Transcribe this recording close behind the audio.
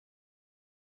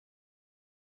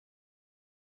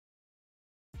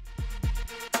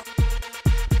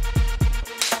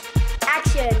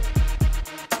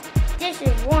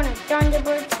This is one of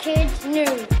Thunderbird's Kids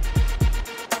News.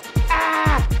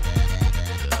 Ah!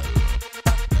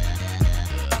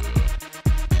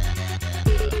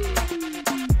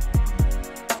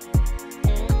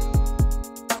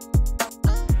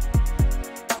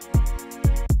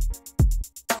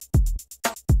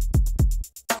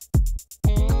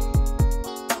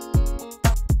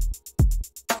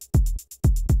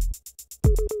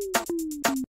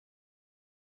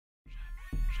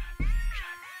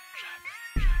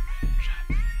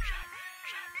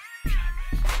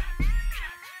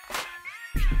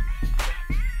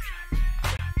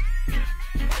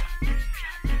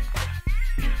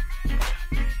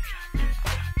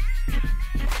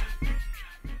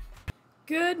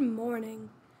 Good morning.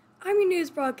 I'm your news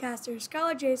broadcaster,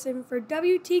 Skylar Jason for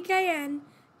WTKN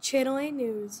Channel 8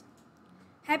 News.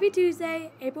 Happy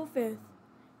Tuesday, April 5th.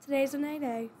 Today's a night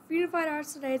day. For Unified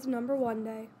Arts, today is a number 1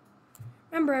 day.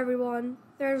 Remember everyone,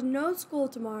 there is no school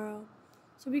tomorrow,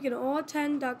 so we can all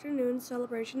attend Dr. Noon's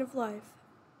celebration of life.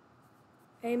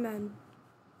 Amen.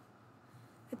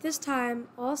 At this time,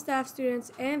 all staff,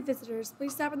 students, and visitors,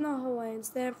 please step in the hallway and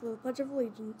stand for the Pledge of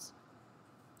Allegiance.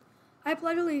 I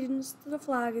pledge allegiance to the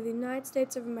flag of the United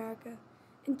States of America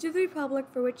and to the republic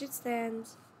for which it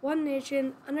stands, one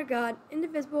nation, under God,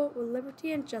 indivisible, with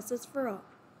liberty and justice for all.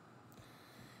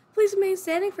 Please remain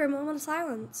standing for a moment of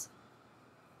silence.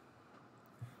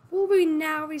 Will we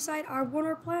now recite our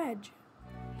Warner Pledge?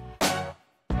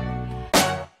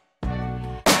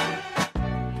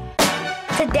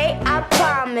 Today I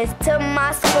promise to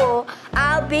my school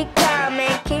I'll be calm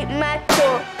and keep my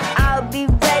cool. I'll be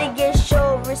ready and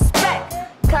show respect.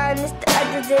 Kindness to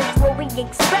others is what we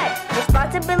expect.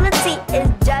 Responsibility is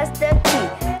just the key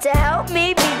to help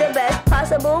me be the best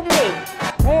possible me.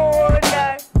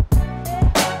 Warner,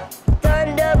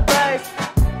 Thunderbirds,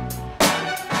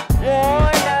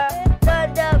 Warner,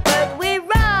 Thunderbirds, we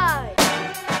ride!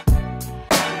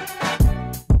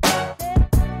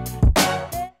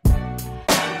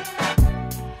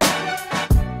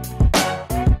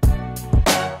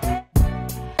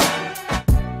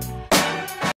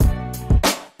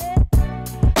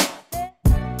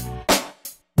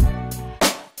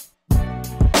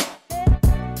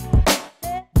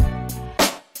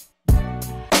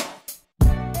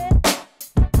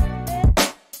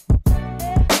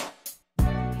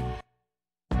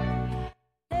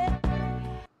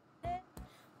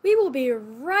 We will be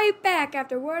right back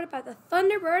after word about the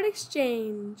Thunderbird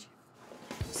Exchange.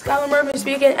 Skylar Murphy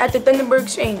speaking at the Thunderbird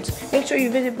Exchange. Make sure you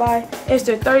visit by. It's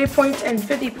their 30 points and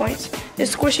 50 points.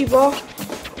 This squishy ball.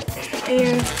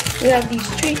 And we have these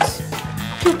treats.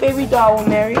 Cute baby doll will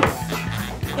marry.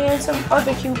 And some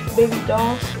other cute baby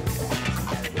dolls.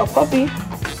 A puppy.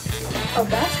 A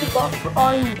basketball for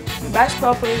all you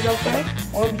basketball players out there.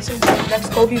 Or be some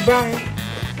next Kobe Bryant.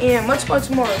 And much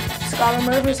more. Skylar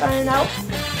Murphy signing out.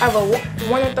 Have a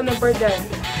one Thunderbird day.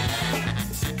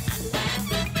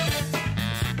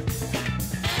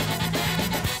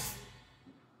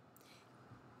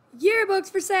 Yearbooks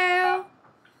for sale.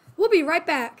 We'll be right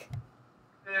back.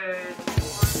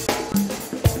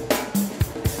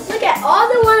 Look at all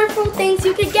the wonderful things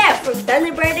you can get from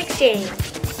Thunderbird Exchange.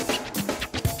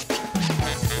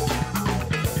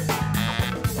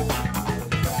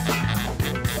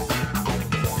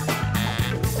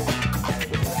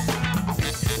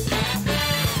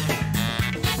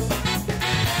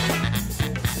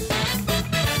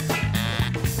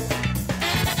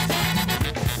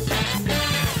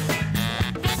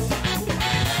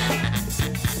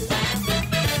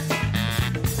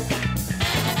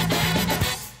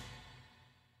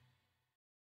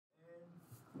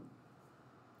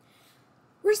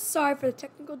 We're sorry for the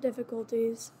technical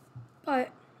difficulties,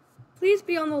 but please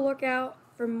be on the lookout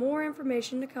for more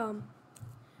information to come.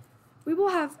 We will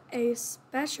have a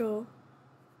special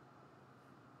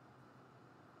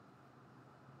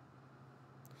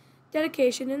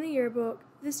dedication in the yearbook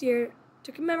this year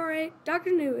to commemorate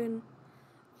Dr. Newton.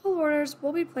 All orders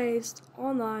will be placed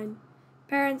online.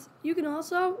 Parents, you can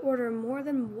also order more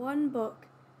than one book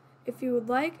if you would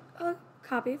like a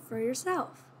copy for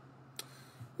yourself.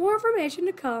 More information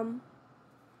to come.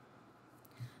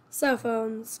 Cell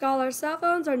phones. Scholars, cell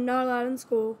phones are not allowed in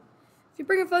school. If you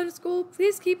bring a phone to school,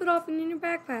 please keep it often in your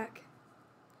backpack.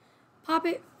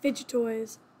 Poppet fidget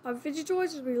toys. Poppet fidget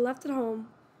toys should be left at home.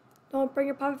 Don't bring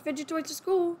your Poppet fidget toys to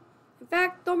school. In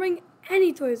fact, don't bring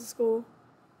any toys to school.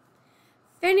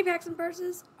 Fanny packs and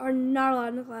purses are not allowed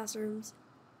in the classrooms.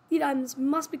 These items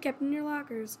must be kept in your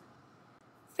lockers.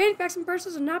 Fanny packs and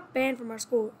purses are not banned from our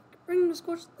school. Bring them to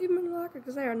school, just leave them in the locker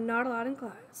because they are not allowed in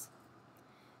class.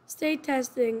 State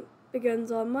testing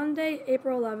begins on Monday,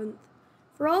 April 11th.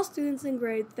 For all students in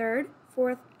grade 3rd,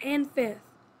 4th, and 5th.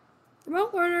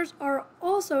 Remote learners are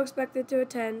also expected to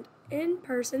attend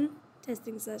in-person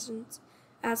testing sessions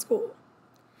at school.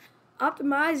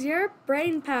 Optimize your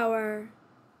brain power.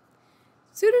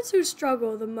 Students who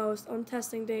struggle the most on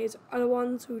testing days are the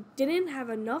ones who didn't have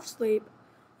enough sleep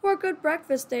or a good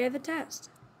breakfast day of the test.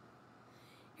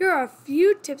 Here are a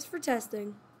few tips for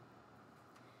testing.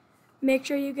 Make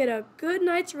sure you get a good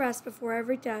night's rest before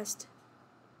every test.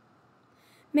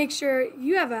 Make sure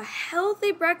you have a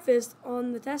healthy breakfast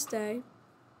on the test day.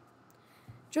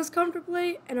 Dress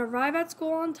comfortably and arrive at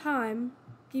school on time.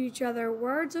 Give each other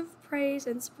words of praise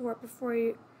and support before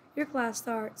your class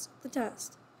starts the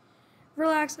test.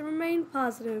 Relax and remain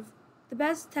positive. The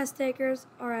best test takers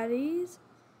are at ease.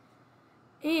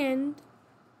 And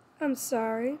I'm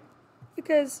sorry,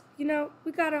 because,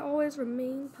 we gotta always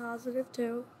remain positive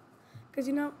too. Because,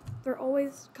 they're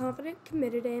always confident,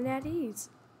 committed, and at ease.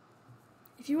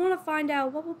 If you want to find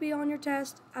out what will be on your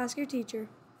test, ask your teacher.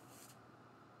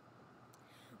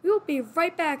 We will be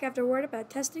right back after a word about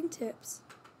testing tips.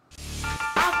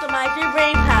 Optimize your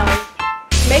brain power.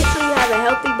 Make sure you have a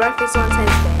healthy breakfast on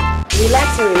test day.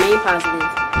 Relax and remain positive.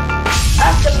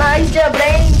 Optimize your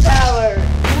brain power.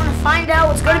 You want to find out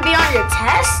what's going to be on your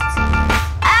test?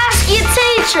 Ask your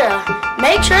teacher.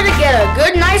 Make sure to get a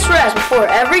good night's rest before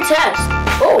every test.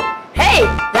 Oh, hey,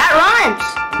 that rhymes.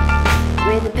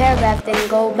 Read the paragraph, then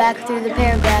go back through the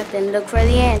paragraph, then look for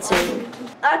the answer.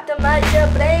 Optimize your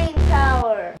brain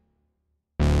power.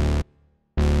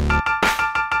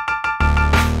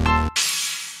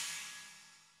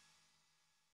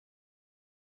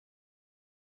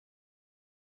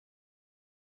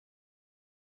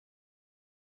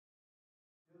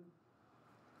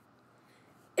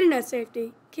 Internet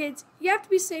safety. Kids, you have to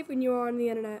be safe when you are on the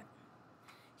internet.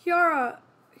 Here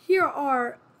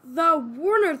are the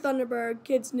Warner Thunderbird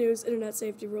Kids News Internet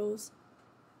Safety Rules.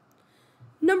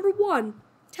 Number 1.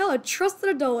 Tell a trusted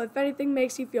adult if anything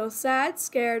makes you feel sad,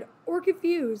 scared, or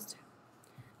confused.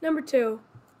 Number 2.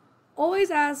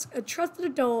 Always ask a trusted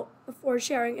adult before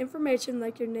sharing information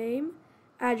like your name,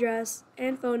 address,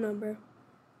 and phone number.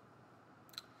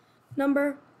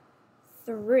 Number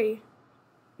 3.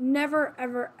 Never,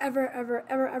 ever, ever, ever,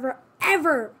 ever, ever,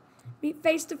 ever meet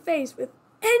face-to-face with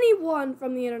anyone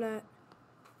from the internet.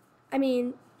 I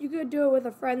mean, you could do it with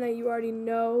a friend that you already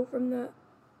know from the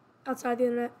outside the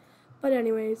internet. But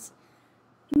anyways.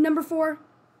 Number 4,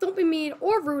 don't be mean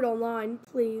or rude online,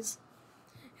 please.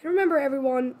 And remember,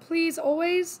 everyone, please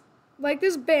always, like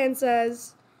this band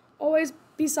says, always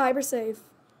be cyber safe.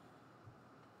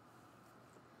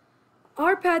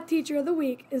 Our Pet Teacher of the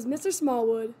Week is Mr.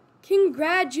 Smallwood.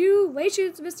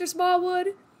 Congratulations, Mr.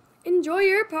 Smallwood! Enjoy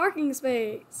your parking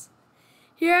space!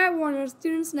 Here at Warner,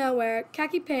 students now wear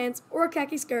khaki pants or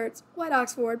khaki skirts, white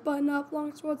Oxford button-up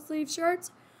long short-sleeve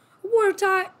shirts, a Warner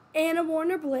tie, and a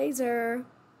Warner blazer.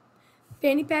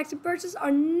 Fanny packs and purses are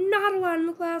not allowed in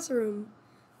the classroom.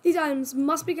 These items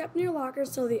must be kept in your lockers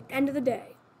till the end of the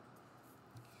day.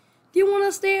 Do you want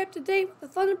to stay up to date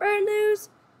with the Thunderbird news?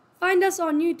 Find us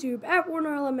on YouTube at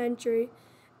Warner Elementary.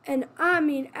 And I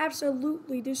mean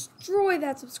absolutely destroy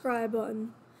that subscribe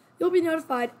button. You'll be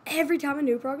notified every time a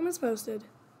new program is posted.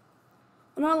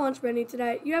 On our lunch menu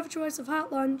today, you have a choice of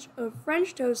hot lunch of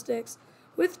French toast sticks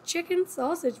with chicken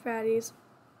sausage patties.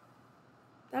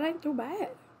 That ain't too bad.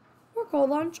 Or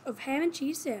cold lunch of ham and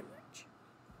cheese sandwich.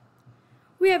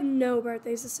 We have no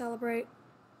birthdays to celebrate.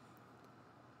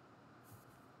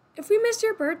 If we missed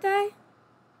your birthday,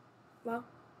 well,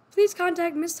 please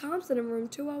contact Miss Thompson in room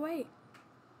 208.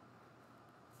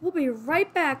 We'll be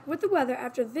right back with the weather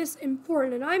after this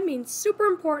important, and I mean super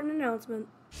important, announcement.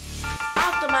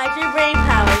 Optimize your brain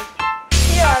power.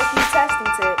 Here are a few testing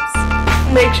tips.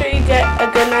 Make sure you get a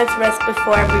good night's rest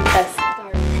before every test.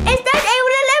 It's that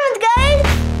 8 guys.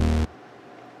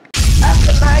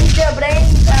 Optimize your brain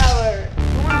power.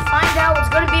 You want to find out what's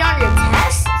going to be on your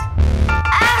test?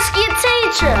 Ask your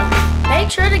teacher. Make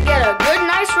sure to get a good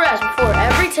night's rest before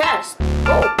every test.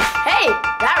 Oh, hey,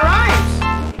 that rhymes.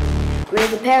 Read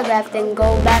the paragraph, then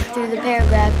go back through the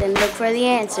paragraph, then look for the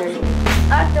answer.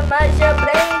 Optimize your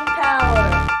brain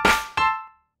power.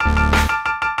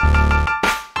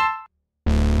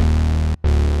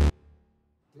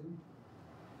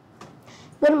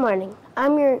 Good morning.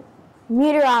 I'm your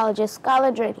meteorologist,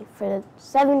 Skylar Drady, for the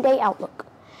 7-day outlook.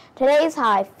 Today's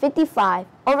high, 55,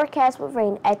 overcast with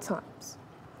rain at times.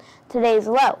 Today's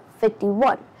low,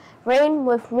 51, rain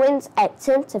with winds at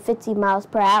 10 to 15 miles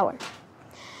per hour.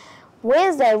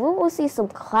 Wednesday, we will see some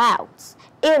clouds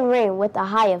and rain with a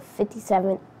high of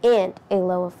 57 and a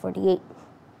low of 48.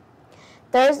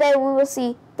 Thursday, we will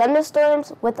see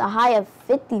thunderstorms with a high of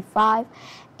 55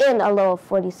 and a low of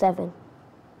 47.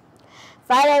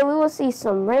 Friday, we will see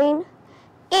some rain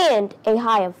and a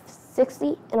high of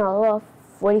 60 and a low of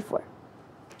 44.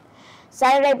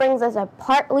 Saturday brings us a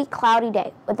partly cloudy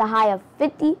day with a high of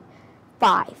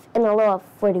 55 and a low of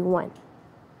 41.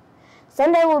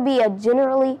 Sunday will be a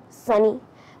generally sunny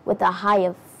with a high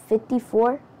of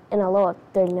 54 and a low of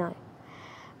 39.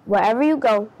 Wherever you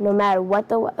go, no matter what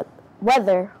the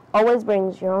weather, always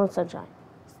brings your own sunshine.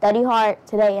 Study hard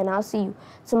today, and I'll see you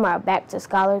tomorrow. Back to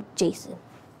Scholar Jason.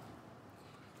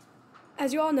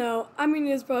 As you all know, I'm your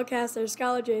news broadcaster,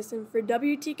 Scholar Jason, for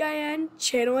WTKN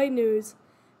Channel 8 News.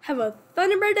 Have a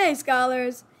Thunderbird day,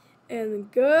 scholars,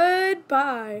 and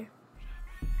goodbye.